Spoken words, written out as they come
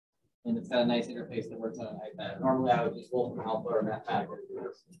and it's got a nice interface that works on an iPad. Normally, I would just roll from Alpha or Mathematica to do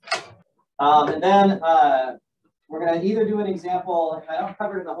this. And then we're going to either do an example, if I don't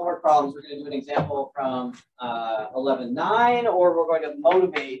cover it in the homework problems, we're going to do an example from 11.9, or we're going to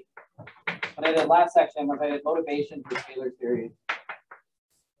motivate. What I did last section was I did motivation for Taylor series.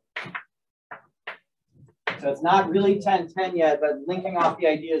 So it's not really 10.10 yet, but linking off the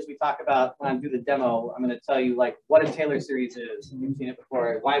ideas we talk about when I do the demo, I'm going to tell you like what a Taylor series is. You've seen it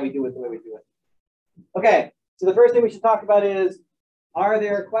before, why we do it the way we do it. Okay, so the first thing we should talk about is, are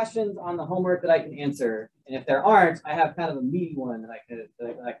there questions on the homework that I can answer? And if there aren't, I have kind of a meaty one that I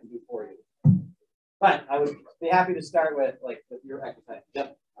can do for you. But I would be happy to start with your exercise.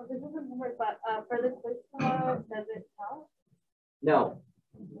 Yep. Oh, this isn't homework, but for the quiz tomorrow, does it count? No,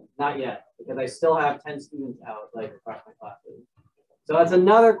 not yet, because I still have 10 students out across my classes. So that's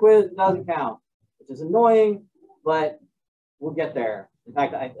another quiz that doesn't count, which is annoying, but we'll get there. In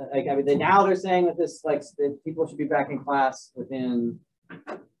fact, I mean, now they're saying that that people should be back in class for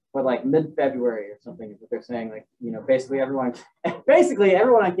mid-February or something. Is what they're saying. Basically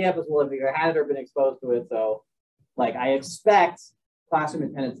everyone on campus will have either had it or been exposed to it. So, I expect classroom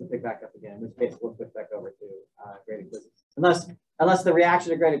attendance to pick back up again, in which case we'll switch back over to graded quizzes. Unless the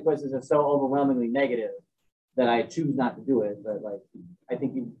reaction to graded quizzes is so overwhelmingly negative that I choose not to do it. But I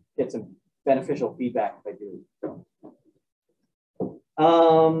think you get some beneficial feedback if I do. So.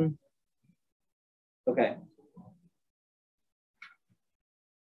 Okay.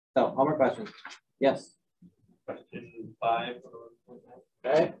 So, homework questions. Yes. Question 5.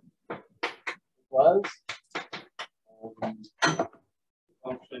 Okay. Was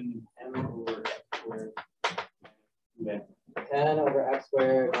function m over x squared 2x. 10 over x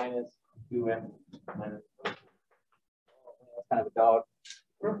squared minus 2x minus 4. That's kind of a dog.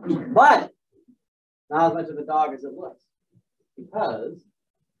 But not as much of a dog as it looks. Because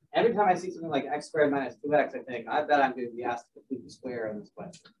every time I see something like x squared minus 2x, I think, I bet I'm going to be asked to complete the square on this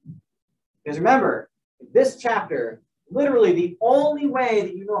question. Because remember, in this chapter, literally the only way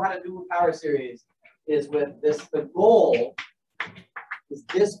that you know how to do a power series is with this. The goal is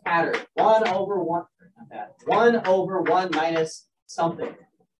this pattern, 1 over 1, not that, 1 over 1 minus something,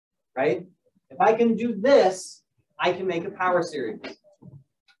 right? If I can do this, I can make a power series.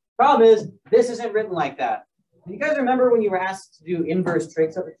 Problem is, this isn't written like that. You guys remember when you were asked to do inverse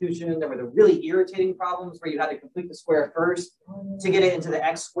trig substitution, there were the really irritating problems where you had to complete the square first to get it into the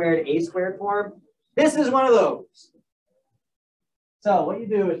x squared a squared form? This is one of those. So what you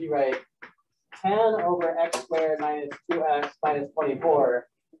do is you write 10 over x squared minus 2x minus 24,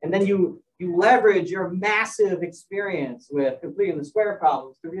 and then you leverage your massive experience with completing the square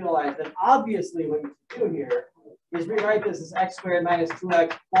problems to realize that obviously what you should do here is rewrite this as x squared minus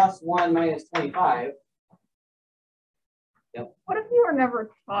 2x plus 1 minus 25. Yep. What if you were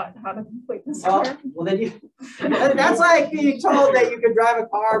never taught how to complete the square? Well, then that's like being told that you can drive a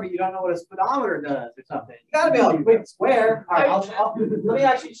car, but you don't know what a speedometer does or something. You got to be able to complete the square. All right, let me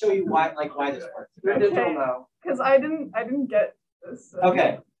actually show you why this works. Okay, because I didn't get this.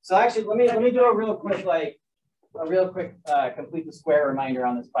 Okay, so actually, let me do a real quick complete the square reminder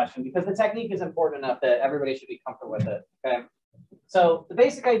on this question, because the technique is important enough that everybody should be comfortable with it. Okay, so the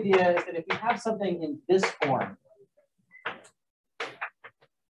basic idea is that if you have something in this form.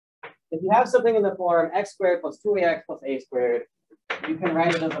 If you have something in the form x squared plus 2ax plus a squared, you can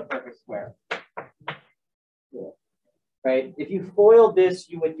write it as a perfect square. Right? If you FOIL this,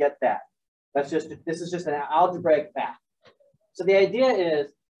 you would get that. This is just an algebraic fact. So the idea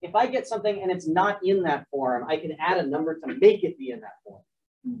is, if I get something and it's not in that form, I can add a number to make it be in that form.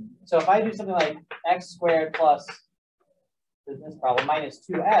 So if I do something like x squared plus this problem minus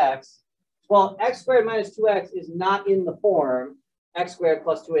 2x, well, x squared minus 2x is not in the form x squared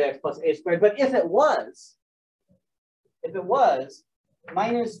plus 2ax plus a squared. But if it was,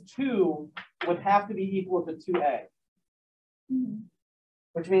 minus 2 would have to be equal to 2a,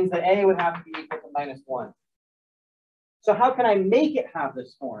 which means that a would have to be equal to minus 1. So how can I make it have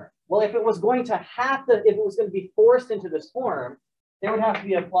this form? Well, if it was going to be forced into this form, there would have to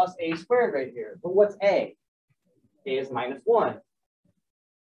be a plus a squared right here. But what's a? A is minus 1,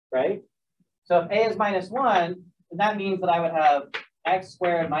 right? So if a is minus 1, then that means that I would have x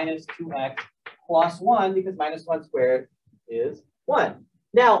squared minus 2x plus 1, because minus 1 squared is 1.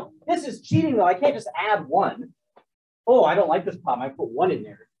 Now, this is cheating, though. I can't just add 1. Oh, I don't like this problem. I put 1 in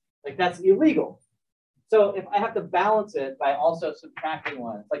there. That's illegal. So if I have to balance it by also subtracting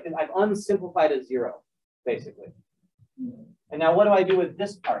 1, it's like I've unsimplified a 0, basically. And now what do I do with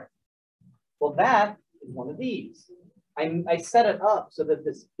this part? Well, that is one of these. I set it up so that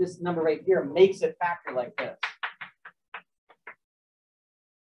this number right here makes it factor like this.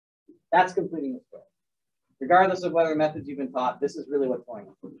 That's completing the square. Regardless of whether methods you've been taught, this is really what's going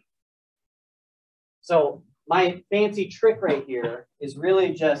on. So my fancy trick right here is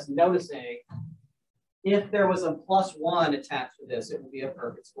really just noticing if there was a +1 attached to this, it would be a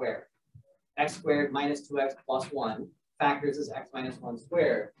perfect square. X squared minus 2x plus 1 factors as x minus 1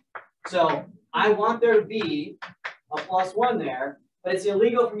 squared. So I want there to be a +1 there, but it's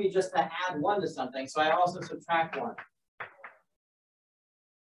illegal for me just to add 1 to something, so I also subtract 1.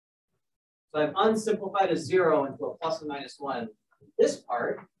 So I've unsimplified a 0 into a plus and minus 1. This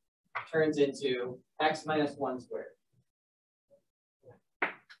part turns into x minus 1 squared.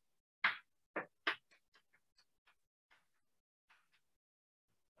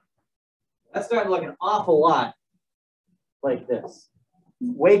 That's starting to look an awful lot like this.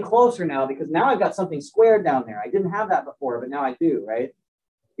 Way closer now, because now I've got something squared down there. I didn't have that before, but now I do, right?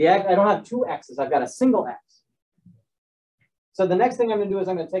 I don't have 2 x's, I've got a single x. So the next thing I'm going to do is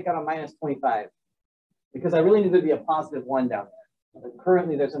I'm going to take out a minus 25, because I really need there to be a positive 1 down there. But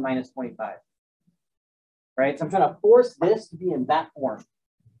currently there's a minus 25, right? So I'm trying to force this to be in that form.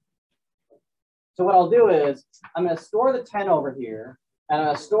 So what I'll do is I'm going to store the 10 over here, and I'm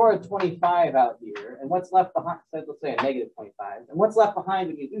going to store a 25 out here. And what's left behind, so let's say a negative 25. And what's left behind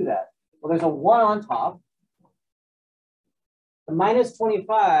when you do that? Well, there's a 1 on top. The minus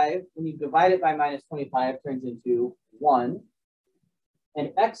 25, when you divide it by minus 25, turns into 1.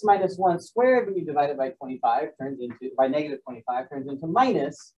 And x minus 1 squared, when you divide it by 25, turns into, by negative 25, turns into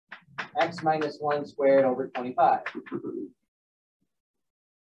minus x minus 1 squared over 25.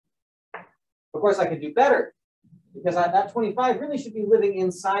 Of course, I could do better, because that 25 really should be living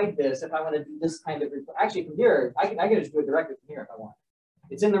inside this if I want to do this kind of, actually from here, I can just do it directly from here if I want.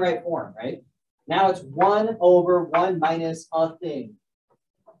 It's in the right form, right? Now it's 1 over 1 minus a thing.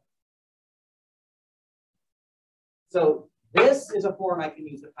 So this is a form I can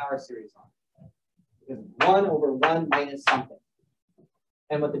use the power series on. Because 1 over 1 minus something.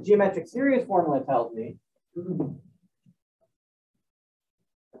 And what the geometric series formula tells me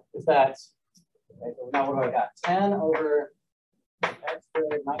is that, okay, so now what do I got? 10 over x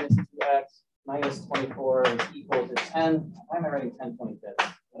squared minus 2x minus 24 is equal to 10. Why am I writing 10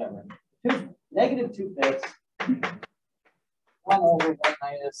 25ths? Whatever. Negative 2/5. 1 over 1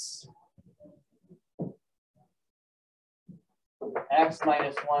 minus x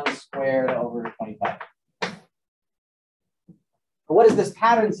minus 1 squared over 25. So what does this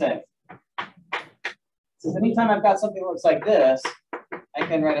pattern say? It says anytime I've got something that looks like this, I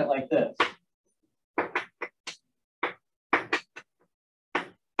can write it like this.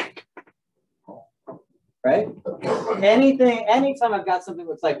 Right? Anytime I've got something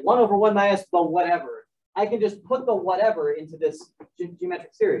that looks like 1 over 1 minus the whatever, I can just put the whatever into this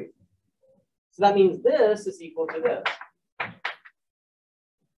geometric series. So that means this is equal to this.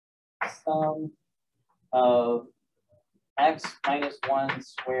 Sum of x minus 1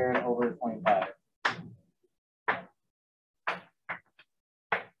 squared over 25.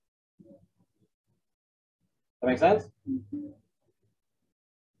 That make sense?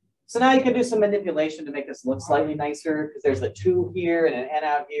 So now you can do some manipulation to make this look slightly nicer, because there's a 2 here and an n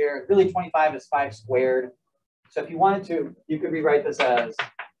out here. Really 25 is 5 squared. So if you wanted to, you could rewrite this as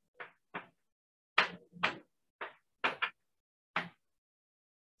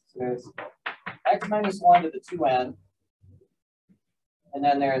there's x minus 1 to the 2n. And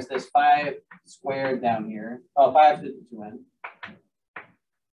then there's this 5 squared down here. Oh, 5 to the 2n.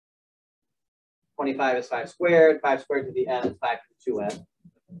 25 is 5 squared. 5 squared to the n is 5 to the 2n.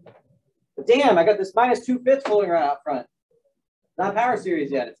 But damn, I got this minus 2/5 floating around out front. Not power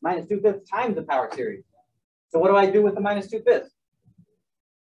series yet. It's minus 2/5 times the power series. So what do I do with the minus 2/5?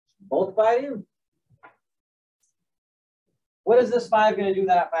 Multiply it in. What is this 5 going to do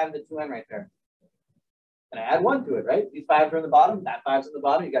that 5 to the 2n right there? Going to add 1 to it, right? These 5s are in the bottom. That 5's in the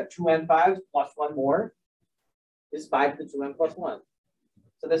bottom. You got 2n 5s plus 1 more. Is 5 to the 2n plus 1.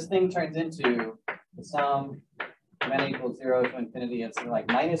 So this thing turns into the sum of n equals 0 to infinity. It's something like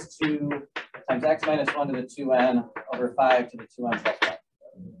minus 2 times x minus 1 to the 2n over 5 to the 2n plus 1.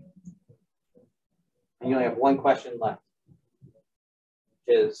 And you only have one question left,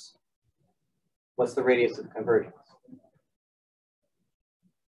 which is, what's the radius of convergence?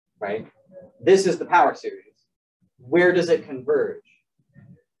 Right? This is the power series. Where does it converge?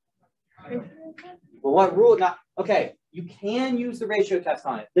 Well, what rule? Not okay. You can use the ratio test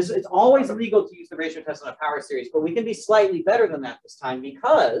on it. It's always legal to use the ratio test on a power series, but we can be slightly better than that this time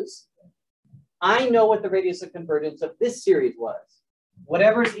because I know what the radius of convergence of this series was.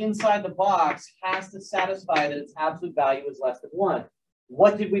 Whatever's inside the box has to satisfy that its absolute value is less than 1.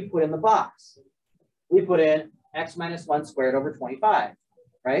 What did we put in the box? We put in x minus 1 squared over 25,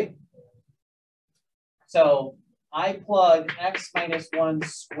 right? So I plug x minus 1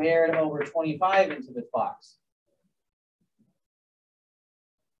 squared over 25 into this box.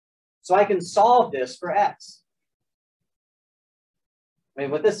 So I can solve this for x. I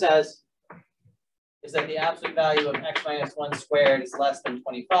mean, what this says is that the absolute value of x minus 1 squared is less than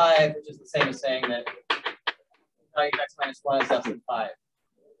 25, which is the same as saying that value of x minus 1 is less than 5.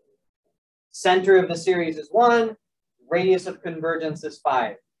 Center of the series is 1. Radius of convergence is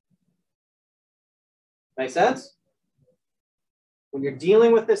 5. Make sense? When you're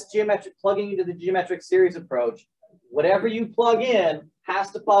dealing with this geometric, plugging into the geometric series approach, whatever you plug in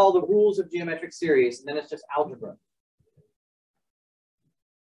has to follow the rules of geometric series, and then it's just algebra.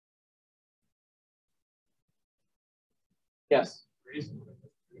 Yes?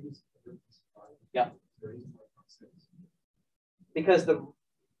 Yeah. Because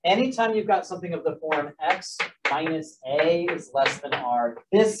anytime you've got something of the form x minus a is less than r,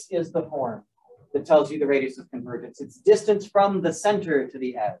 this is the form that tells you the radius of convergence. It's distance from the center to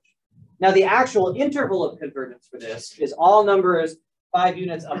the edge. Now, the actual interval of convergence for this is all numbers 5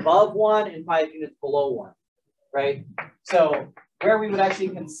 units above 1 and 5 units below 1, right? So where we would actually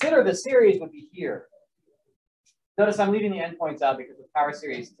consider the series would be here. Notice I'm leaving the endpoints out because the power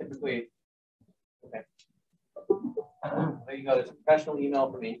series typically, okay. There you go, there's a professional email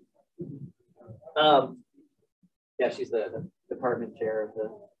for me. Yeah, she's the department chair of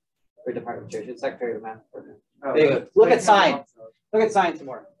the, or department chair, she's the secretary of the math department. Oh, there you go. Look at sign. Look at sign some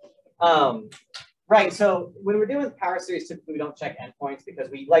more. Right, so when we're doing power series, typically we don't check endpoints because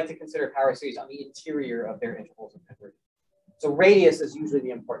we like to consider power series on the interior of their intervals of convergence. So radius is usually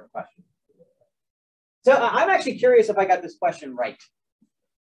the important question. So I'm actually curious if I got this question right.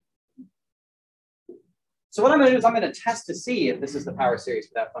 So what I'm going to do is I'm going to test to see if this is the power series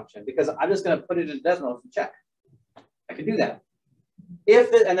for that function, because I'm just going to put it in desmos and check. I can do that.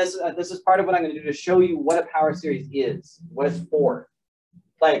 If the, and this is part of what I'm going to do to show you what a power series is, what it's for.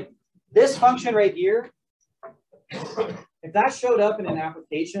 Like this function right here, if that showed up in an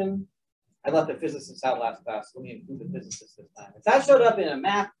application, I left the physicists out last class. Let me include the physicists this time. If that showed up in a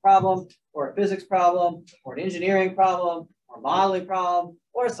math problem, or a physics problem, or an engineering problem, or a modeling problem,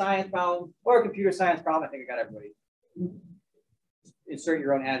 or a science problem, or a computer science problem, I think I got everybody. Insert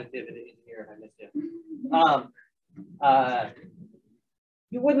your own adjective in the engineer if I missed it.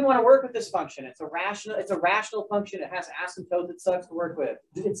 You wouldn't want to work with this function. It's a rational function. It has asymptotes. It sucks to work with.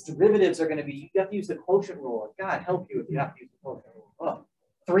 Its derivatives are going to be, you have to use the quotient rule. God help you if you have to use the quotient rule. Oh.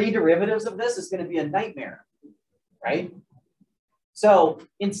 3 derivatives of this is going to be a nightmare, right? So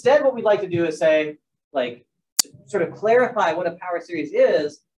instead, what we'd like to do is say, like, to sort of clarify what a power series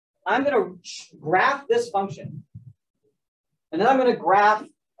is, I'm going to graph this function. And then I'm going to graph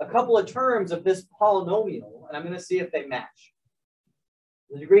a couple of terms of this polynomial, and I'm going to see if they match.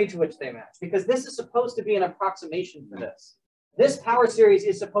 The degree to which they match. Because this is supposed to be an approximation for this. This power series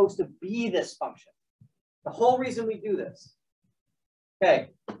is supposed to be this function. The whole reason we do this.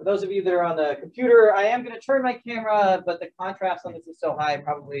 Okay, for those of you that are on the computer, I am going to turn my camera, but the contrast on this is so high,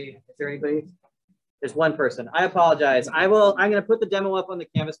 probably, is there anybody? There's one person. I apologize. I'm going to put the demo up on the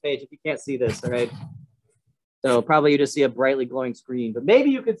Canvas page if you can't see this, all right? So probably you just see a brightly glowing screen, but maybe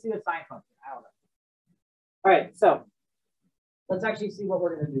you could see the sign function. I don't know. All right, so let's actually see what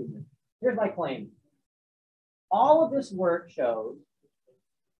we're going to do here. Here's my claim. All of this work shows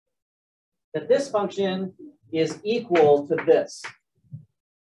that this function is equal to this.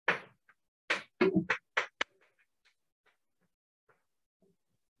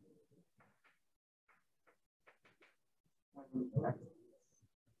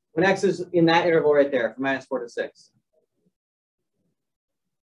 When x is in that interval right there, from -4 to 6.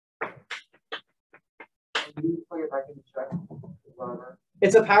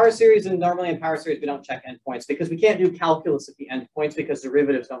 It's a power series, and normally in power series we don't check endpoints because we can't do calculus at the endpoints because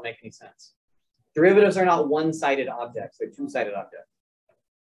derivatives don't make any sense. Derivatives are not one-sided objects, they're two-sided objects.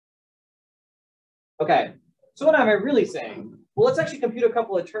 Okay, so what am I really saying? Well, let's actually compute a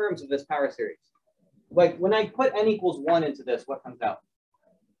couple of terms of this power series. Like when I put n equals 1 into this, what comes out?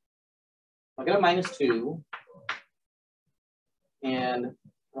 I'll get a -2. And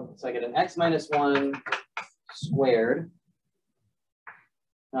so I get an x minus 1 squared.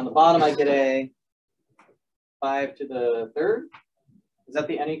 And on the bottom, I get a 5 to the 3rd. Is that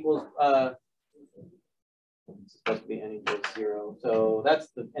the n equals, it's supposed to be n equals 0. So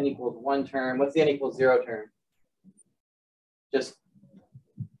that's the n equals 1 term. What's the n equals 0 term? Just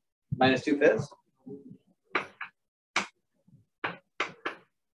 -2/5?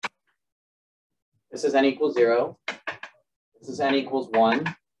 This is n equals 0. This is n equals 1.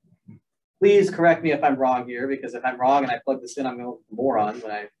 Please correct me if I'm wrong here, because if I'm wrong and I plug this in, I'm going to look like a moron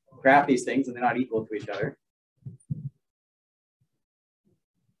when I graph these things and they're not equal to each other.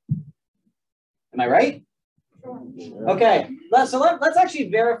 Am I right? Okay, let's actually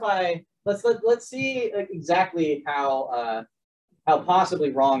verify. Let's see exactly how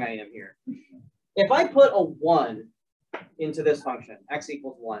possibly wrong I am here. If I put a 1 into this function, x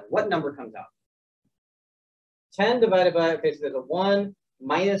equals 1, what number comes out? 10 divided by, okay, so there's a 1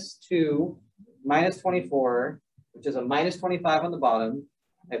 minus 2 minus 24, which is a minus 25 on the bottom.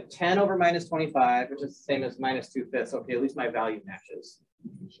 I have 10 over minus 25, which is the same as minus 2/5. Okay, at least my value matches.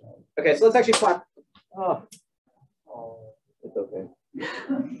 Okay, so let's actually plot. Oh, it's okay.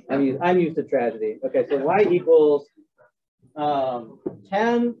 I'm used to tragedy. Okay, so y equals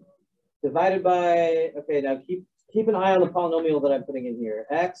 10 divided by, okay, now keep an eye on the polynomial that I'm putting in here.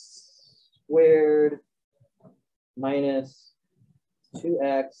 X squared minus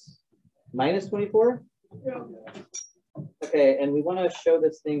 2x minus 24. Yeah. Okay, and we want to show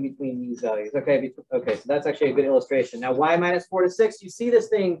this thing between these values. Okay, okay, so that's actually a good illustration. Now, y minus 4 to 6, you see this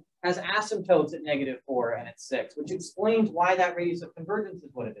thing has asymptotes at -4 and at 6, which explains why that radius of convergence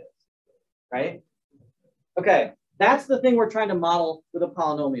is what it is, right? Okay, that's the thing we're trying to model with a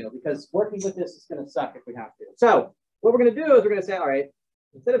polynomial, because working with this is going to suck if we have to. So what we're going to do is we're going to say, all right,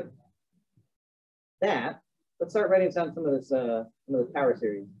 instead of that, let's start writing down some of the power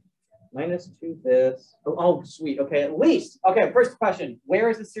series. Minus 2/5. Oh, sweet. Okay, at least. Okay, first question. Where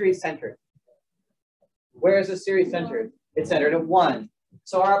is the series centered? Where is the series centered? It's centered at 1.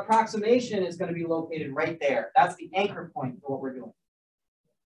 So our approximation is going to be located right there. That's the anchor point for what we're doing.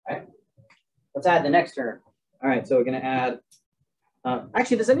 Right? Let's add the next term. All right, so we're going to add.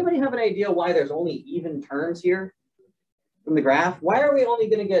 Actually, does anybody have an idea why there's only even terms here from the graph? Why are we only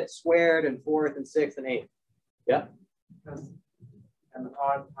going to get squared and 4th and 6th and 8th? Yeah? An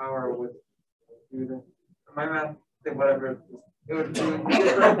odd power would do the, my math, whatever, it would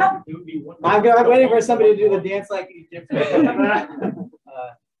be one. I'm waiting for somebody to do the dance like Egyptian.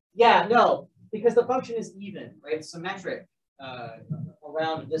 Yeah, no, because the function is even, right? It's symmetric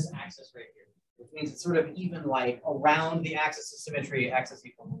around this axis right here, which means it's sort of even like around the axis of symmetry, x is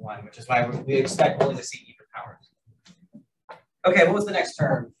equal to 1, which is why we expect only to see even powers. Okay, what was the next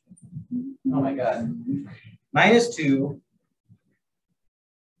term? Oh my God. Minus 2.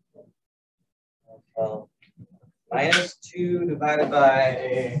 Minus 2 divided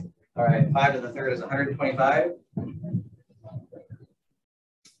by, all right, 5 to the 3rd is 125.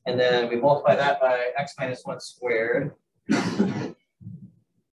 And then we multiply that by x minus 1 squared. Don't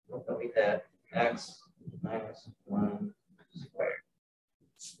need that. X minus 1 squared.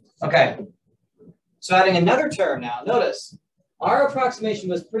 Okay. So adding another term now. Notice, our approximation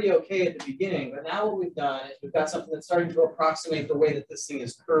was pretty okay at the beginning, but now what we've done is we've got something that's starting to approximate the way that this thing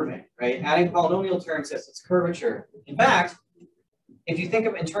is curving, right? Adding polynomial terms says its curvature. In fact, if you think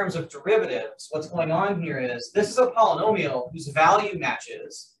of in terms of derivatives, what's going on here is this is a polynomial whose value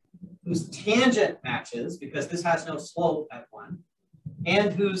matches, whose tangent matches, because this has no slope at 1,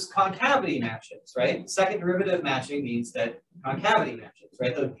 and whose concavity matches, right? Second derivative matching means that concavity matches,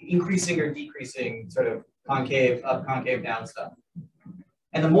 right? The increasing or decreasing sort of concave up, concave down stuff.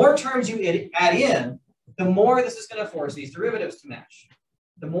 And the more terms you add in, the more this is going to force these derivatives to match.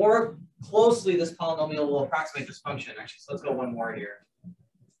 The more closely this polynomial will approximate this function. Actually, so let's go one more here.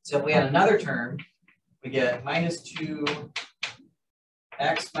 So if we add another term, we get minus 2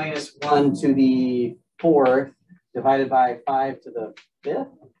 x minus 1 to the 4th divided by 5 to the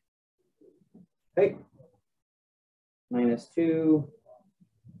 5th. Okay. Minus 2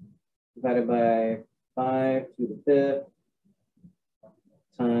 divided by 5 to the 5th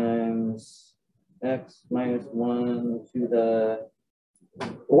times x minus 1 to the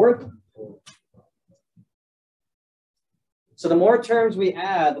 4th. So the more terms we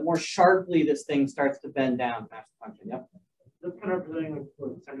add, the more sharply this thing starts to bend down past the function. Yep. That's kind of representing like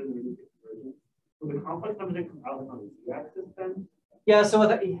the center of the conversion. So the complex numbers come out on the z-axis then? Yeah, so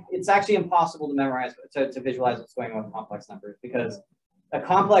it's actually impossible to memorize, to visualize what's going on with complex numbers, because a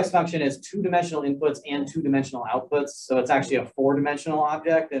complex function is 2-dimensional inputs and 2-dimensional outputs. So it's actually a 4-dimensional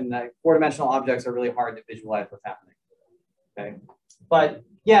object, and 4-dimensional objects are really hard to visualize what's happening. Okay, but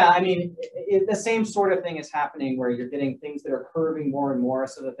yeah, I mean, the same sort of thing is happening where you're getting things that are curving more and more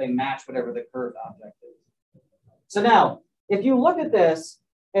so that they match whatever the curved object is. So now, if you look at this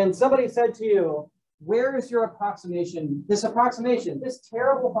and somebody said to you, where is your approximation, this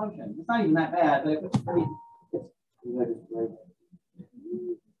terrible function, it's not even that bad, but it's pretty, whatever.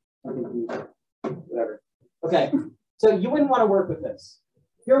 Okay, so you wouldn't want to work with this.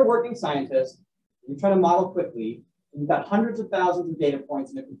 If you're a working scientist, you're trying to model quickly, and you've got hundreds of thousands of data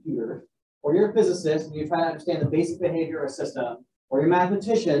points in a computer, or you're a physicist and you're trying to understand the basic behavior of a system, or you're a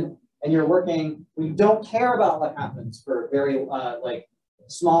mathematician and you're working, we don't care about what happens for very like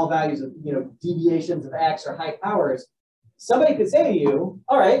small values of, deviations of x or high powers. Somebody could say to you,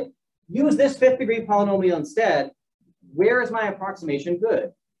 all right, use this 5th degree polynomial instead. Where is my approximation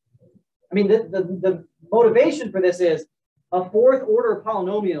good? I mean, the motivation for this is a 4th order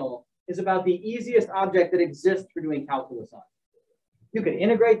polynomial is about the easiest object that exists for doing calculus on. You could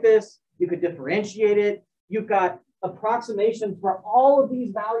integrate this, you could differentiate it. You've got approximations for all of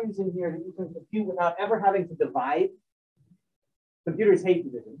these values in here that you can compute without ever having to divide. Computers hate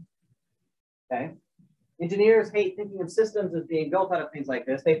division, okay? Engineers hate thinking of systems as being built out of things like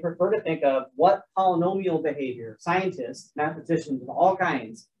this. They prefer to think of what polynomial behavior. Scientists, mathematicians of all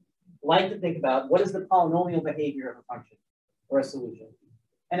kinds, like to think about what is the polynomial behavior of a function or a solution.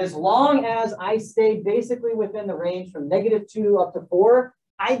 And as long as I stay basically within the range from -2 up to 4,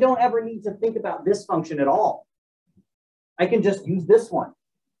 I don't ever need to think about this function at all. I can just use this one.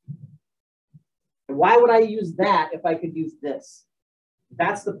 And why would I use that if I could use this?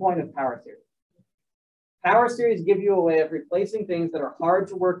 That's the point of power series. Power series give you a way of replacing things that are hard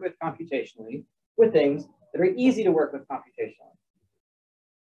to work with computationally with things that are easy to work with computationally.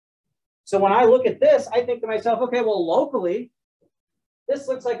 So when I look at this, I think to myself, okay, well, locally, this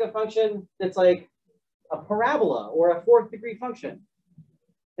looks like a function that's like a parabola or a 4th degree function.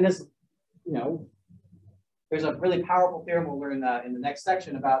 And it's, there's a really powerful theorem we'll learn in the next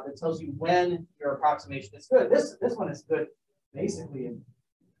section about that tells you when your approximation is good. This one is good basically,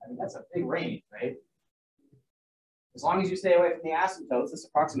 I mean, that's a big range, right? As long as you stay away from the asymptotes, this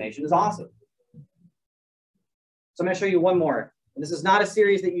approximation is awesome. So I'm going to show you one more. And this is not a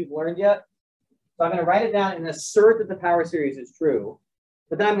series that you've learned yet. So I'm going to write it down and assert that the power series is true.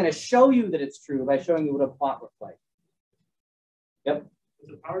 But then I'm going to show you that it's true by showing you what a plot looks like. Yep. Is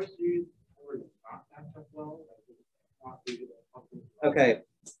the power series not match up well? Okay.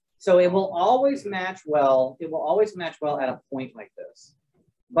 So it will always match well. It will always match well at a point like this.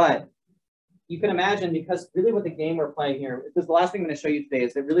 But you can imagine, because really what the game we're playing here, this is the last thing I'm going to show you today,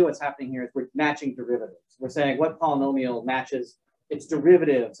 is that really what's happening here is we're matching derivatives. We're saying what polynomial matches its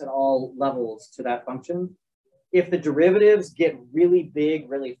derivatives at all levels to that function. If the derivatives get really big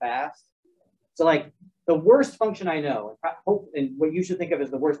really fast, so like the worst function I know, and what you should think of as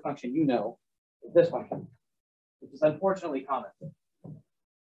the worst function you know, is this function, which is unfortunately common.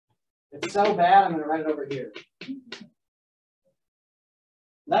 It's so bad, I'm going to write it over here.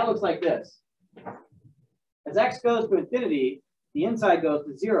 That looks like this. As x goes to infinity, the inside goes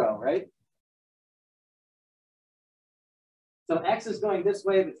to 0, right? So x is going this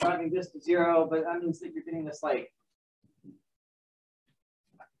way, but driving this to 0, but that means that you're getting this like,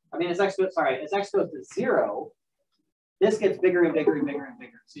 I mean, as x goes to 0, this gets bigger and bigger and bigger and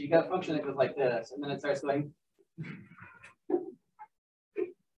bigger. So you got a function that goes like this, and then it starts going.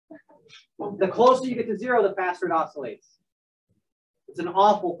 The closer you get to 0, the faster it oscillates. It's an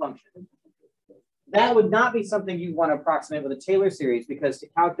awful function. That would not be something you want to approximate with a Taylor series, because to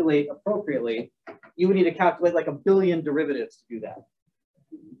calculate appropriately, you would need to calculate like 1 billion derivatives to do that.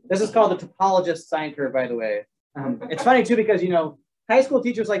 This is called the topologist sine curve, by the way. It's funny too, because high school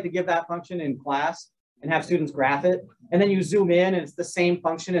teachers like to give that function in class and have students graph it, and then you zoom in and it's the same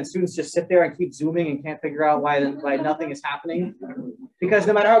function, and students just sit there and keep zooming and can't figure out why nothing is happening. Because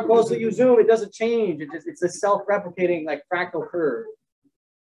no matter how closely you zoom, it doesn't change. It's a self-replicating like fractal curve.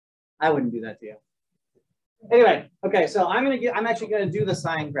 I wouldn't do that to you. Anyway, okay, so I'm actually gonna do the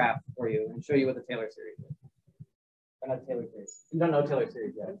sine graph for you and show you what the Taylor series is. Or not Taylor series. You don't know Taylor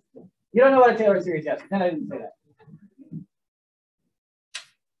series yet. You don't know what a Taylor series is. Then I didn't say that.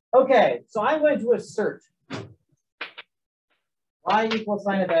 Okay, so I'm going to assert y equals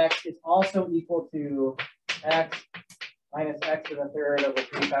sine of x is also equal to x minus x to the third over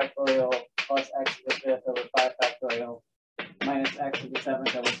 3 factorial plus x to the fifth over 5 factorial minus x to the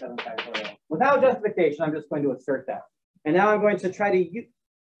 7th over 7 factorial. Without justification, I'm just going to assert that. And now I'm going to try to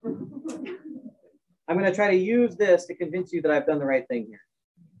use this to convince you that I've done the right thing here.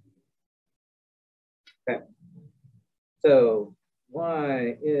 Okay. So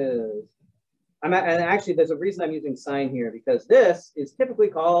y is, and actually there's a reason I'm using sine here, because this is typically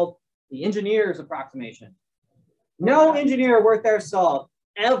called the engineer's approximation. No engineer worth their salt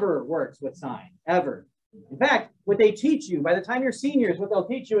ever works with sine, ever. In fact, what they teach you, by the time you're seniors, what they'll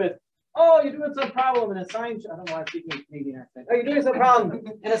teach you is, oh, you're doing some problem and a sine, I don't know why I'm speaking in Canadian accent. Oh, you're doing some problem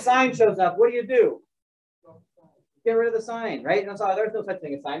and a sine shows up. What do? Get rid of the sine, right? No, so there's no such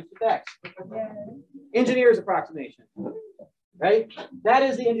thing as sine, it's just x. Yeah. Engineer's approximation, right? That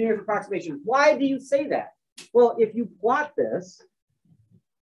is the engineer's approximation. Why do you say that? Well, if you plot this,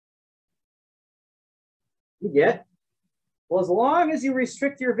 you get Well, as long as you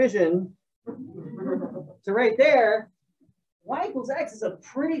restrict your vision to right there, y equals x is a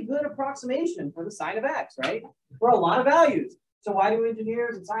pretty good approximation for the sign of x, right? For a lot of values. So why do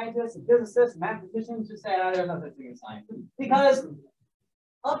engineers and scientists and physicists and mathematicians just say, oh, there's no such thing as sine? Because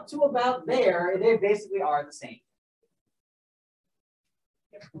up to about there, they basically are the same.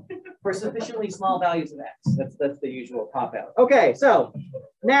 For sufficiently small values of x. That's the usual cop out. Okay, so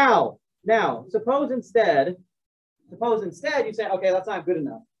now, suppose instead you say, okay, that's not good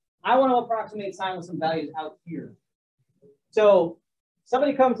enough. I want to approximate sine with some values out here. So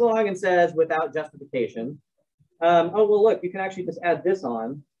somebody comes along and says, without justification, oh, well, look, you can actually just add this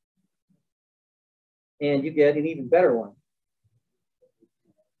on and you get an even better one.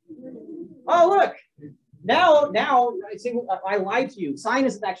 Oh, look, now I lied to you. Sine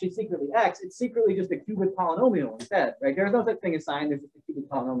isn't actually secretly x. It's secretly just a cubic polynomial instead, right? There's no such thing as sine. There's just a cubic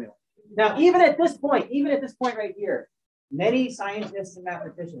polynomial. Now, even at this point right here, many scientists and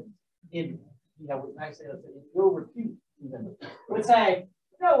mathematicians, will refute even, would say,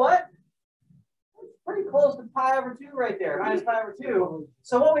 you know what? It's pretty close to pi over 2 right there, minus pi over 2.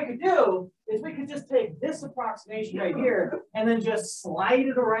 So what we could do is we could just take this approximation right here and then just slide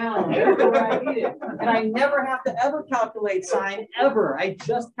it around where I need it. And I never have to ever calculate sine ever. I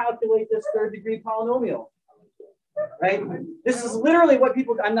just calculate this third degree polynomial. Right? This is literally what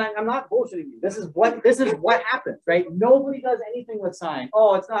people, I'm not bullshitting you. This is what happens, right? Nobody does anything with sine.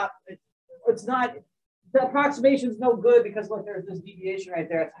 Oh, it's not, the approximation is no good because look, there's this deviation right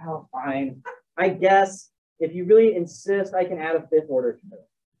there. It's how fine. I guess if you really insist, I can add a fifth order to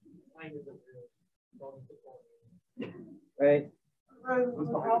it. Right?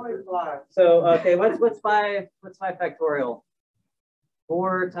 So okay, what's 5 factorial?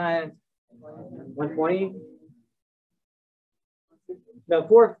 4 times 120? No,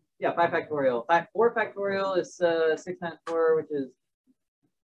 4, yeah, 5 factorial. 4 factorial is 6 times 4, which is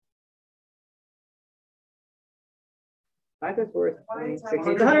 5 times 4 is 20, 16,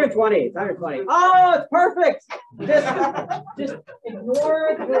 it's 120. It's 120. Oh, it's perfect. Just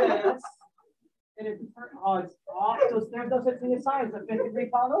ignore this. And it's off. So there's no such thing as sine. It's a 5th degree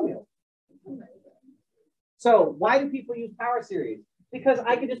polynomial. So why do people use power series? Because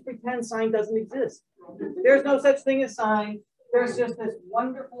I can just pretend sine doesn't exist. There's no such thing as sine. There's just this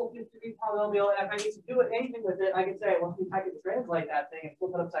wonderful 5th degree polynomial, and if I need to do anything with it, I can say, well, I can translate that thing and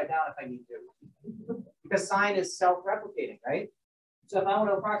flip it upside down if I need to. Because sine is self-replicating, right? So if I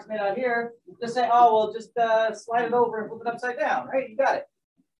want to approximate out here, just say, oh, well, just slide it over and flip it upside down, right? You got it.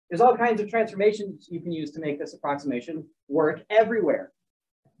 There's all kinds of transformations you can use to make this approximation work everywhere.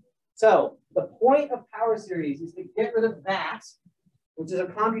 So the point of power series is to get rid of that, which is a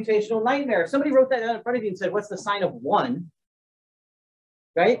computational nightmare. If somebody wrote that down in front of you and said, what's the sine of 1?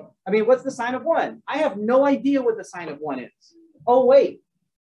 Right? I mean, what's the sine of 1? I have no idea what the sine of 1 is. Oh, wait.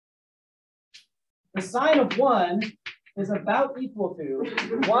 The sine of 1 is about equal to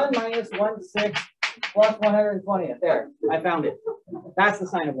 1 minus 1/6 plus 120. There, I found it. That's the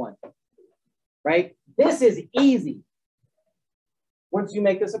sine of 1. Right? This is easy. Once you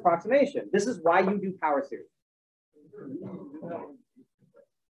make this approximation, this is why you do power series.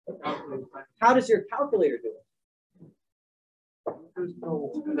 How does your calculator do it?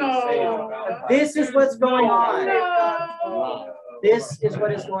 No. This is what's going on. No. This is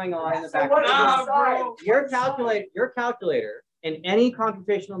what is going on in the background. Your calculator, and any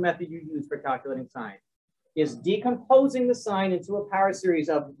computational method you use for calculating sine, is decomposing the sine into a power series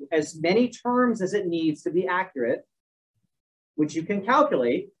of as many terms as it needs to be accurate, which you can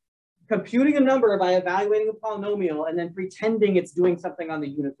calculate, computing a number by evaluating a polynomial, and then pretending it's doing something on the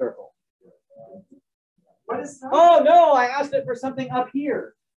unit circle. What is that? Oh no, I asked it for something up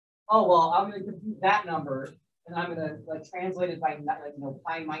here. Oh well, I'm going to compute that number, and I'm going to translate it by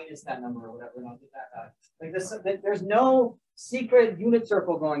pi minus that number or whatever, and I'll get that back. Like this, there's no secret unit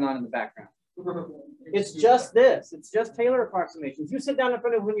circle going on in the background. It's just this. It's just Taylor approximations. You sit down in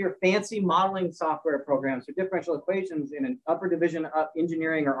front of one of your fancy modeling software programs for differential equations in an upper division of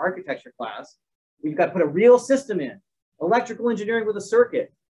engineering or architecture class. You've got to put a real system in, electrical engineering with a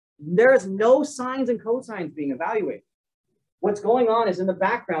circuit. There is no sines and cosines being evaluated. What's going on is in the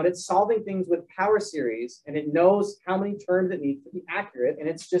background, it's solving things with power series, and it knows how many terms it needs to be accurate, and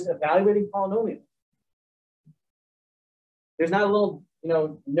it's just evaluating polynomials. There's not a little,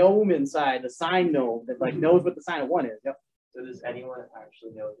 gnome inside, the sine gnome that knows what the sine of 1 is. Yep. So does anyone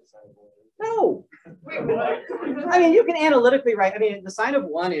actually know what the sine of 1 is? No. I mean, you can analytically write. I mean, the sine of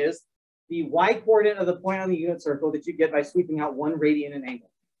 1 is the y-coordinate of the point on the unit circle that you get by sweeping out 1 radian an angle.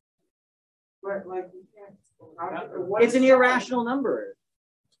 But It's an irrational number.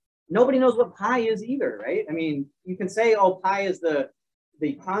 nobody knows what pi is either, right? I mean, you can say, oh, pi is the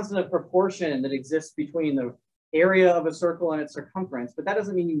constant of proportion that exists between the area of a circle and its circumference, but that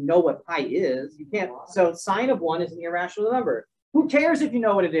doesn't mean you know what pi is. You can't, so sine of 1 is an irrational number. Who cares if you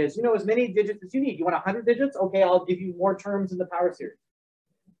know what it is? You know as many digits as you need. You want 100 digits? Okay, I'll give you more terms in the power series.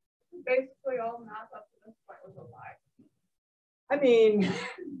 Basically, all math up to this point was a lie. I mean,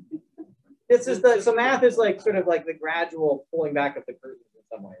 this is so math is like sort of like the gradual pulling back of the curtain in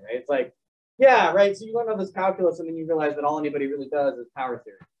some way, right? It's like, yeah, right. So you learn all this calculus and then you realize that all anybody really does is power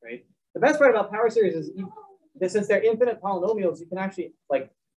series, right? The best part about power series is that since they're infinite polynomials, you can actually like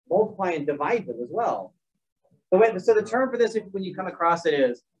multiply and divide them as well. So the term for this, when you come across it,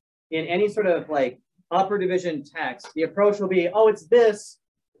 is in any sort of like upper division text, the approach will be, oh, it's this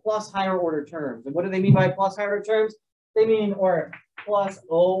plus higher order terms. And what do they mean by plus higher order terms? They mean, or plus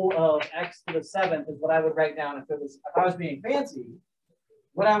O of x to the 7th is what I would write down if I was being fancy.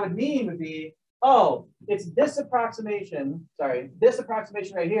 What I would mean would be, oh, it's this approximation right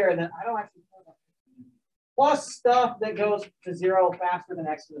here, and then I don't actually know that. Plus stuff that goes to 0 faster than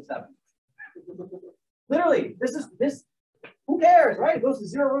x to the 7th. Literally, this, who cares, right? It goes to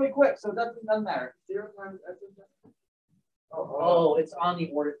 0 really quick, so it doesn't matter. 0 times x to the 7th. Oh, it's on the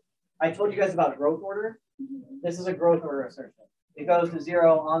order. I told you guys about growth order. This is a growth order assertion. It goes to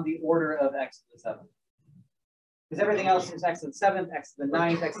 0 on the order of x to the 7th. Because everything else is x to the 7th, x to the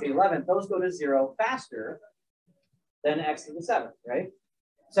 9th, x to the 11th. Those go to 0 faster than x to the 7th, right?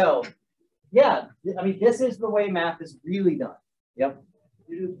 So, yeah, I mean, this is the way math is really done. Yep.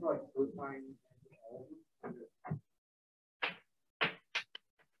 You just like cosine.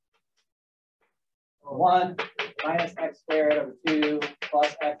 1 minus x squared over 2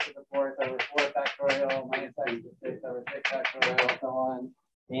 plus x to the 4th over 4 factorial minus x to the 6th over 6 factorial, so on.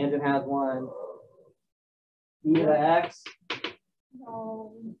 Tangent has 1. E to the x.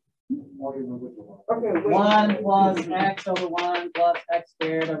 Okay, 1 plus x over 1 plus x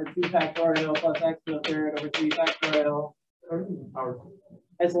squared over 2 factorial plus x to the 3rd over 3 factorial.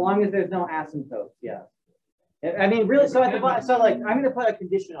 As long as there's no asymptotes, yeah. I mean, really, so at the bottom, so like, I'm going to put a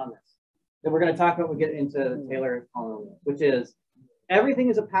condition on this that we're going to talk about when we get into the Taylor polynomial, which is everything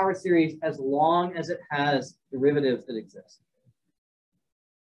is a power series as long as it has derivatives that exist.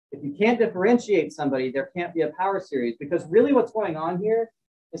 If you can't differentiate somebody, there can't be a power series, because really what's going on here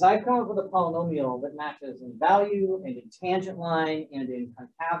is I've come up with a polynomial that matches in value and in tangent line and in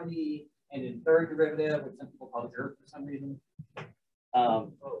concavity and in third derivative, which some people call dirt for some reason.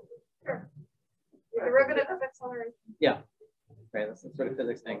 Derivative of acceleration. Yeah, right. That's the sort of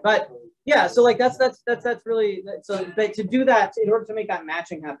physics thing. But yeah, so like that's really so. But to do that, in order to make that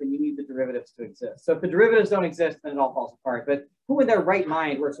matching happen, you need the derivatives to exist. So if the derivatives don't exist, then it all falls apart. But who in their right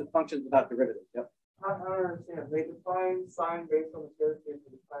mind works with functions without derivatives? Yep. I don't understand. They define sine based on the characteristics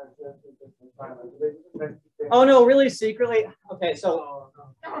of the sine. Oh no, really secretly? Okay, so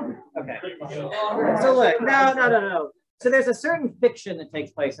okay. So look, no. So there's a certain fiction that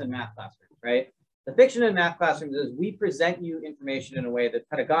takes place in math classrooms, right? The fiction in math classrooms is we present you information in a way that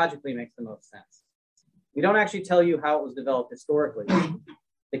pedagogically makes the most sense. We don't actually tell you how it was developed historically,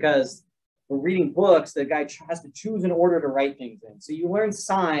 because we're reading books, the guy has to choose an order to write things in. So you learn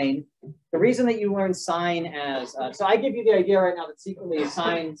sine. The reason that you learn sine as, so I give you the idea right now that secretly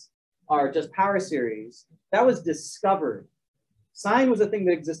sines are just power series. That was discovered. Sine was a thing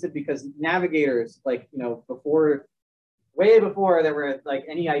that existed because navigators, like, you know, way before there were like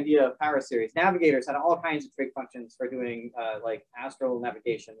any idea of power series, navigators had all kinds of trig functions for doing like astral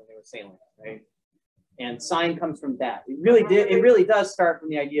navigation when they were sailing, right? And sine comes from that. It really does start from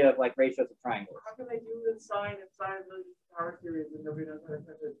the idea of like ratios of triangles. How can they do with sine and sine is power series and nobody knows how to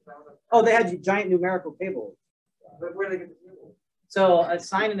set it down? Oh, they had giant numerical tables. But where do they get the table? So a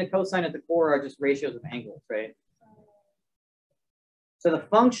sine and a cosine at the core are just ratios of angles, right? So the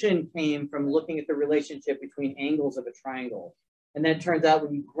function came from looking at the relationship between angles of a triangle. And then it turns out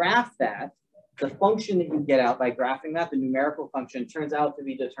when you graph that, the function that you get out by graphing that, the numerical function, turns out to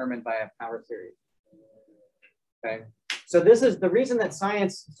be determined by a power series. Okay. So this is the reason that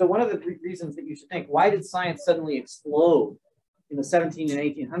science, so one of the reasons that you should think, why did science suddenly explode in the 17 and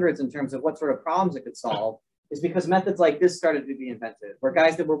 1800s in terms of what sort of problems it could solve, is because methods like this started to be invented, where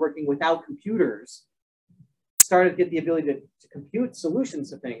guys that were working without computers started to get the ability to compute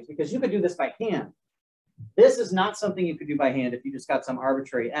solutions to things, because you could do this by hand. This is not something you could do by hand if you just got some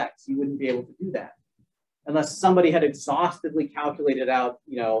arbitrary X. You wouldn't be able to do that unless somebody had exhaustively calculated out,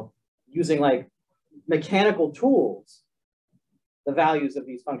 you know, using like mechanical tools, the values of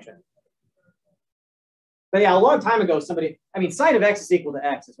these functions. But yeah, a long time ago, sine of X is equal to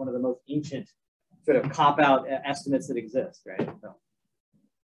X is one of the most ancient sort of cop-out estimates that exist, right? So.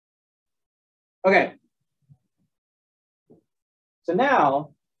 Okay. So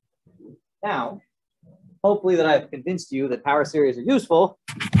now, hopefully that I've convinced you that power series are useful.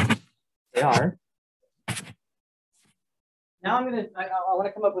 They are. Now I want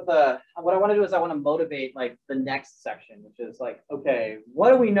to come up with what I want to do is I want to motivate like the next section, which is like, okay,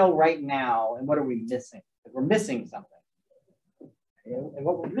 what do we know right now and what are we missing? Because we're missing something. And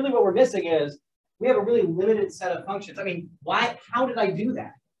what we're missing is we have a really limited set of functions. I mean, how did I do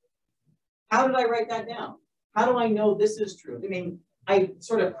that? How did I write that down? How do I know this is true? I mean, I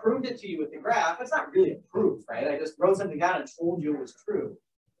sort of proved it to you with the graph. It's not really a proof, right? I just wrote something down and told you it was true.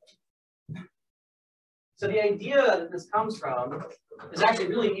 So the idea that this comes from is actually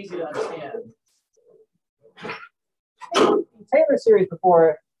really easy to understand. Taylor series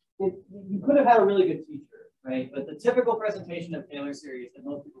before, you could have had a really good teacher, right? But the typical presentation of Taylor series that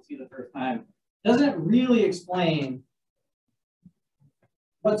most people see the first time doesn't really explain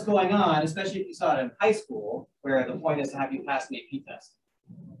what's going on, especially if you saw it in high school, where the point is to have you pass an AP test.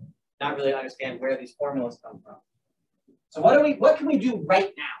 Not really understand where these formulas come from. So what can we do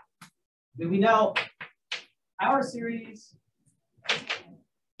right now? Do we know power series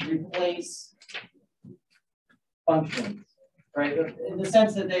replace functions, right? In the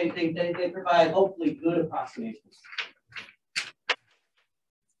sense that they provide hopefully good approximations.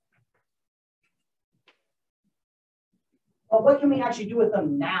 But what can we actually do with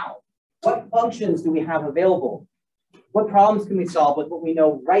them now? What functions do we have available? What problems can we solve with what we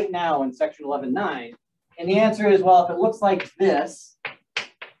know right now in section 11.9? And the answer is, well, if it looks like this,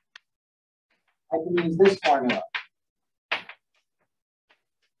 I can use this formula.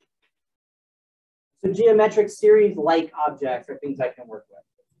 So geometric series-like objects are things I can work with,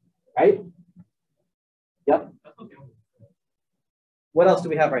 right? Yep. What else do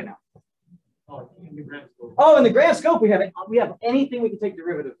we have right now? Oh, in the grand scope, we have anything we can take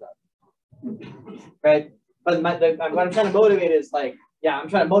derivatives of, right? But what I'm trying to motivate is like, yeah, I'm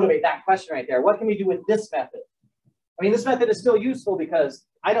trying to motivate that question right there. What can we do with this method? I mean, this method is still useful because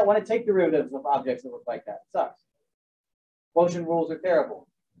I don't want to take derivatives of objects that look like that. It sucks. Quotient rules are terrible.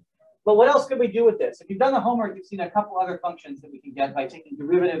 But what else could we do with this? If you've done the homework, you've seen a couple other functions that we can get by taking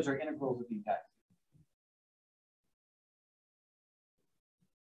derivatives or integrals of these guys.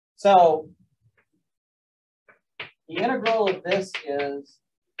 So the integral of this is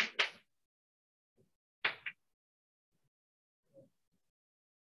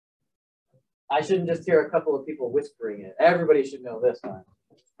I shouldn't just hear a couple of people whispering it. Everybody should know this one.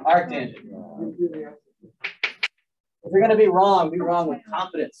 Arctangent. If you're going to be wrong with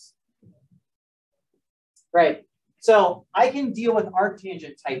confidence. Right. So I can deal with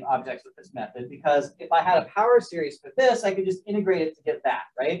arctangent type objects with this method because if I had a power series for this, I could just integrate it to get that,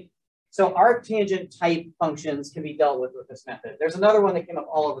 right? So arctangent type functions can be dealt with this method. There's another one that came up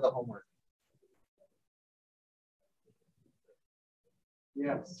all over the homework.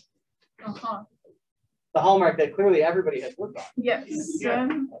 Yes. Uh-huh. The homework that clearly everybody has worked on. Yes. Yeah.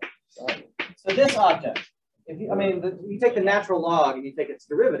 So this object, you take the natural log and you take its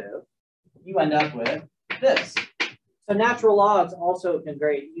derivative, you end up with this. So natural logs also can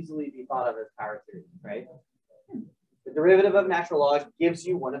very easily be thought of as power series, right? The derivative of natural logs gives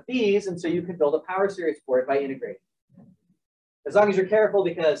you one of these, and so you can build a power series for it by integrating. As long as you're careful,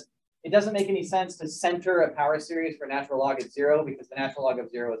 because it doesn't make any sense to center a power series for natural log at 0 because the natural log of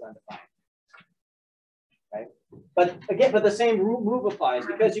 0 is undefined. Right? But again, the same move applies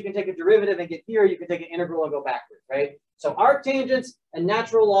because you can take a derivative and get here, you can take an integral and go backwards, right? So arctangents and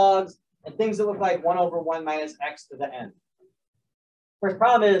natural logs and things that look like 1 over 1 minus x to the n. First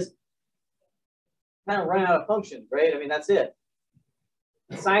problem is kind of running out of functions, right? I mean, that's it.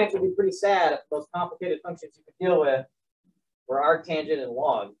 Science would be pretty sad if the most complicated functions you could deal with were arctangent and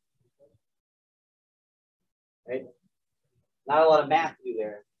log. Right? Not a lot of math to do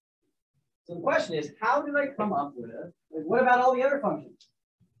there. So the question is, how did I come up with it? Like, what about all the other functions?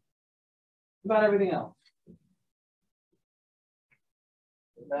 What about everything else?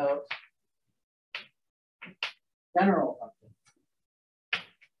 What about general functions?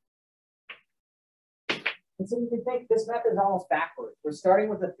 And so you can think this method is almost backwards. We're starting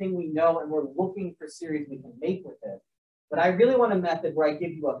with a thing we know and we're looking for series we can make with it. But I really want a method where I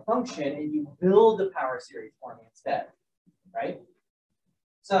give you a function and you build the power series for me instead, right?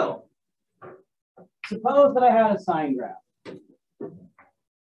 So suppose that I had a sine graph. Actually,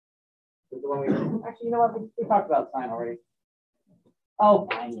 you know what? We talked about sine already. Oh,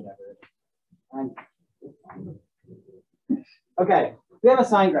 fine, whatever. Fine. Okay, we have a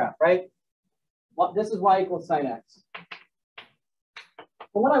sine graph, right? Well, this is y equals sine x.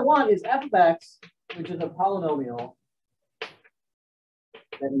 But what I want is f of x, which is a polynomial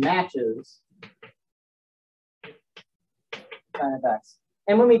that matches sine of x.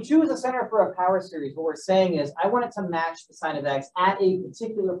 And when we choose a center for a power series, what we're saying is I want it to match the sine of x at a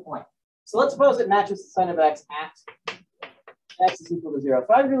particular point. So let's suppose it matches the sine of x at x is equal to 0.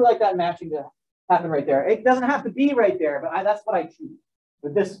 So I really like that matching to happen right there. It doesn't have to be right there, but that's what I choose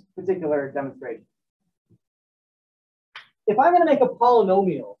with this particular demonstration. If I'm going to make a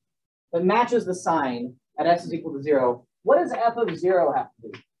polynomial that matches the sine at x is equal to 0, what does f of 0 have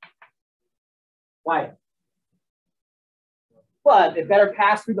to do? Why? But it better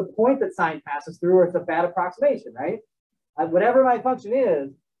pass through the point that sine passes through, or it's a bad approximation, right? Whatever my function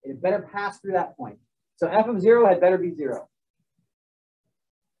is, it better pass through that point. So f of 0 had better be 0.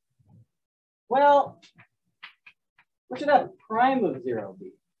 Well, what should f prime of 0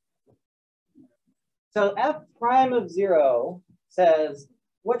 be? So f prime of 0 says,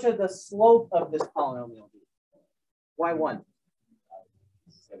 what should the slope of this polynomial be? Why 1?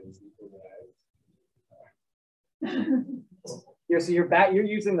 You're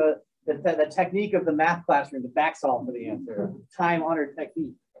using the technique of the math classroom to back solve for the answer, time-honored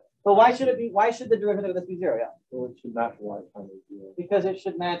technique. But why should the derivative of this be 0? Yeah. Well, it should match y times 0. Because it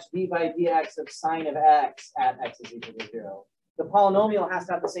should match d by dx of sine of x at x is equal to 0. The polynomial has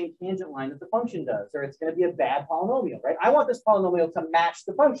to have the same tangent line that the function does, or it's going to be a bad polynomial, right? I want this polynomial to match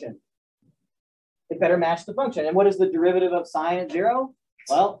the function. It better match the function. And what is the derivative of sine at 0?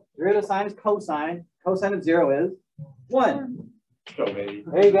 Well, derivative of sine is cosine. Cosine of 0 is 1. So maybe.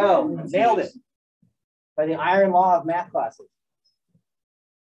 There you go. Nailed it. By the iron law of math classes.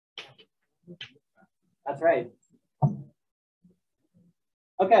 That's right.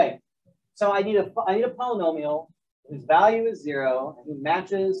 Okay. So I need a polynomial whose value is 0 and who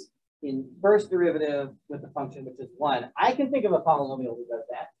matches in first derivative with the function, which is 1. I can think of a polynomial who does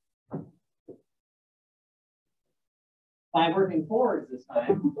that. By working forwards this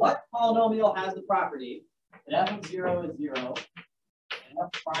time, what polynomial has the property that f of 0 is 0 and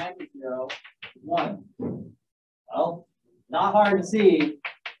f prime is 0 is 1? Well, not hard to see.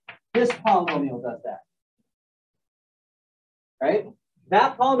 This polynomial does that. Right?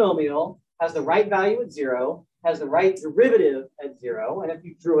 That polynomial has the right value at 0, has the right derivative at 0, and if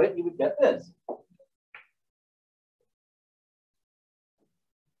you drew it, you would get this.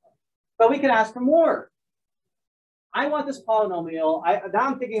 But we can ask for more. I want this polynomial. Now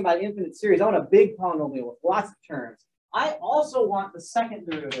I'm thinking about infinite series. I want a big polynomial with lots of terms. I also want the second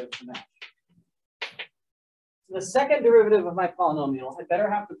derivative to match. So the second derivative of my polynomial had better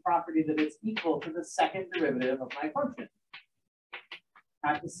have the property that it's equal to the second derivative of my function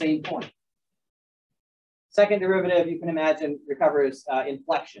at the same point. Second derivative, you can imagine, recovers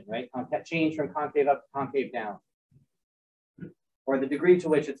inflection, right? Change from concave up to concave down, or the degree to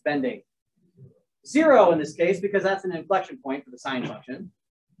which it's bending. 0 in this case, because that's an inflection point for the sine function.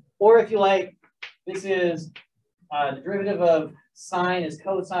 Or if you like, this is the derivative of sine is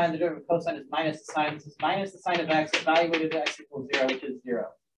cosine, the derivative of cosine is minus the sine. This is minus the sine of x, evaluated at x equals 0, which is 0.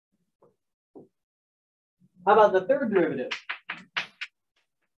 How about the third derivative?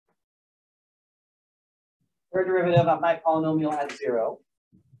 Third derivative of my polynomial at 0.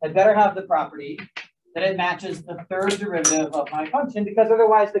 I'd better have the property that it matches the third derivative of my function, because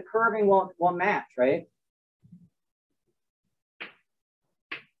otherwise the curving won't match, right?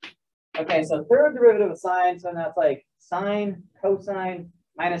 Okay, so third derivative of sine, so that's like sine, cosine,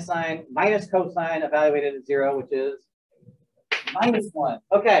 minus cosine evaluated at 0, which is minus 1.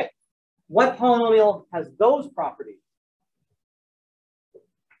 Okay, what polynomial has those properties?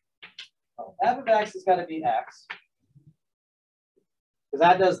 Well, f of x has got to be x, because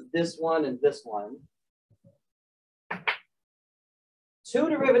that does this one and this one. Two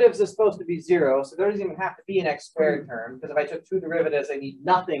derivatives is supposed to be 0, so there doesn't even have to be an x squared term, because if I took two derivatives, I need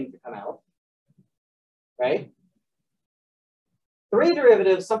nothing to come out, right? Three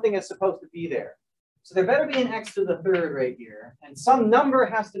derivatives, something is supposed to be there. So there better be an x to the third right here, and some number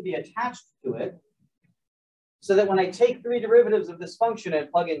has to be attached to it, so that when I take three derivatives of this function and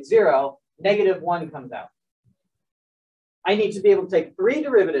plug in 0, -1 comes out. I need to be able to take three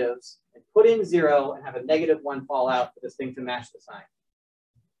derivatives and put in 0 and have a -1 fall out for this thing to match the sign.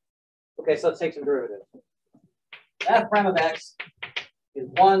 Okay, so let's take some derivatives. F prime of x is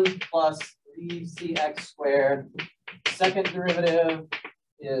 1 plus 3cx squared. Second derivative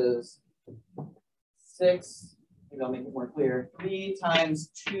is 6. Maybe I'll make it more clear. 3 times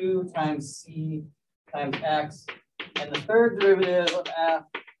 2 times c times x. And the third derivative of f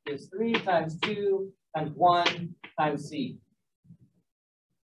is 3 times 2 times 1 times c.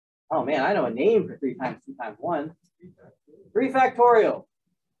 Oh man, I know a name for 3 times 2 times 1. 3 factorial.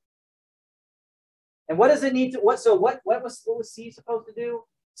 And what does it need to, what was C supposed to do?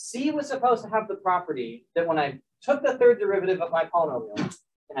 C was supposed to have the property that when I took the third derivative of my polynomial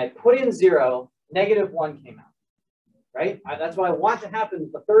and I put in 0, -1 came out, right? That's what I want to happen,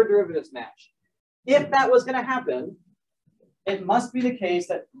 the third derivatives match. If that was going to happen, it must be the case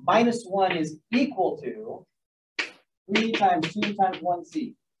that -1 is equal to 3 times 2 times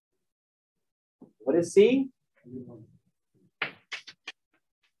 1c. What is c?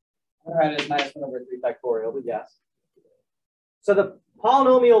 All right, it's -1/3 factorial, but yes. So the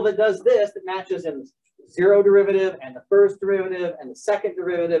polynomial that does this, that matches in the 0 derivative and the first derivative and the second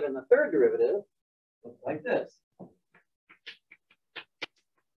derivative and the third derivative, looks like this.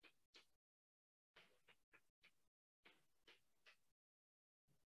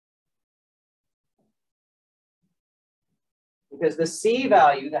 Because the c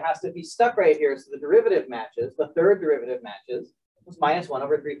value that has to be stuck right here, so the derivative matches, the third derivative matches, was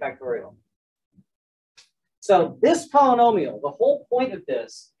 -1/3 factorial. So this polynomial, the whole point of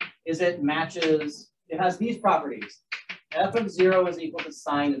this is it matches, it has these properties. F of 0 is equal to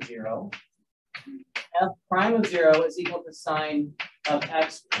sine of 0. F prime of 0 is equal to sine of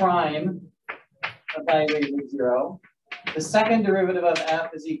x prime evaluated at 0. The second derivative of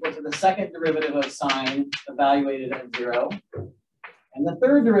f is equal to the second derivative of sine evaluated at 0. And the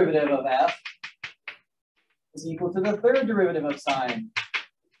third derivative of f is equal to the third derivative of sine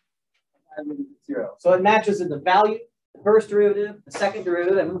evaluated at 0. So it matches in the value, the first derivative, the second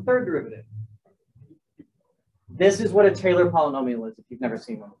derivative, and the third derivative. This is what a Taylor polynomial is if you've never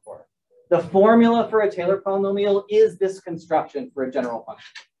seen one before. The formula for a Taylor polynomial is this construction for a general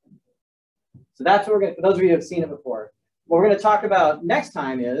function. So that's what we're going to, for those of you who have seen it before, what we're going to talk about next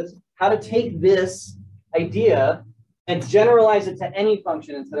time is how to take this idea and generalize it to any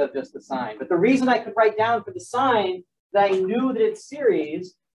function instead of just the sine. But the reason I could write down for the sine that I knew that its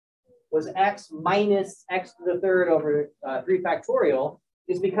series was x minus x to the third over 3 factorial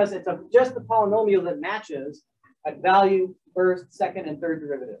is because it's just the polynomial that matches at value, first, second, and third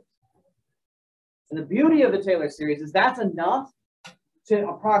derivatives. And the beauty of the Taylor series is that's enough to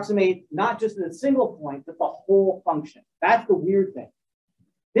approximate not just at a single point, but the whole function. That's the weird thing.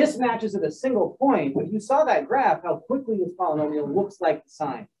 This matches at a single point, but you saw that graph, how quickly this polynomial looks like the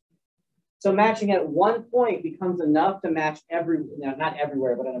sine. So matching at one point becomes enough to match not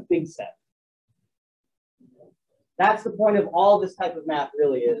everywhere, but in a big set. That's the point of all this type of math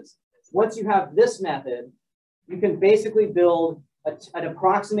really is. Once you have this method, you can basically build an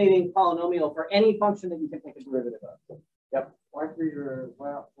approximating polynomial for any function that you can take a derivative of. Yep. Why 3 or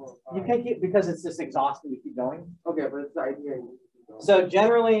you can't keep, because it's just exhausting to keep going. Okay, but it's the idea. So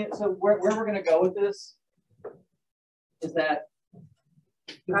generally, where we're going to go with this is that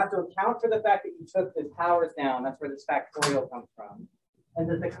you have to account for the fact that you took the powers down. That's where this factorial comes from. And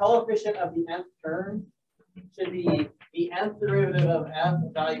that the coefficient of the nth term should be the nth derivative of f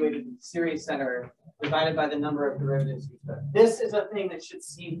evaluated in the series center divided by the number of derivatives you took. This is a thing that should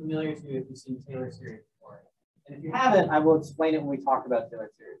seem familiar to you if you've seen Taylor series before. And if you haven't, I will explain it when we talk about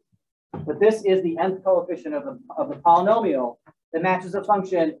Taylor series. But this is the nth coefficient of the polynomial that matches a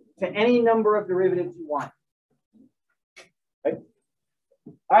function to any number of derivatives you want. Okay.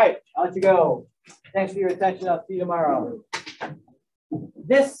 All right, I'll let you go. Thanks for your attention. I'll see you tomorrow.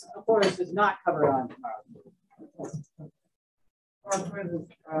 This, of course, is not covered on tomorrow. 11,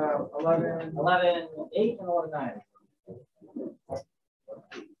 8, and 11, 9.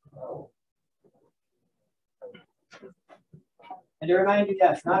 And to remind you,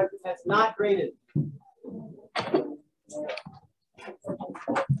 yes, that's not graded.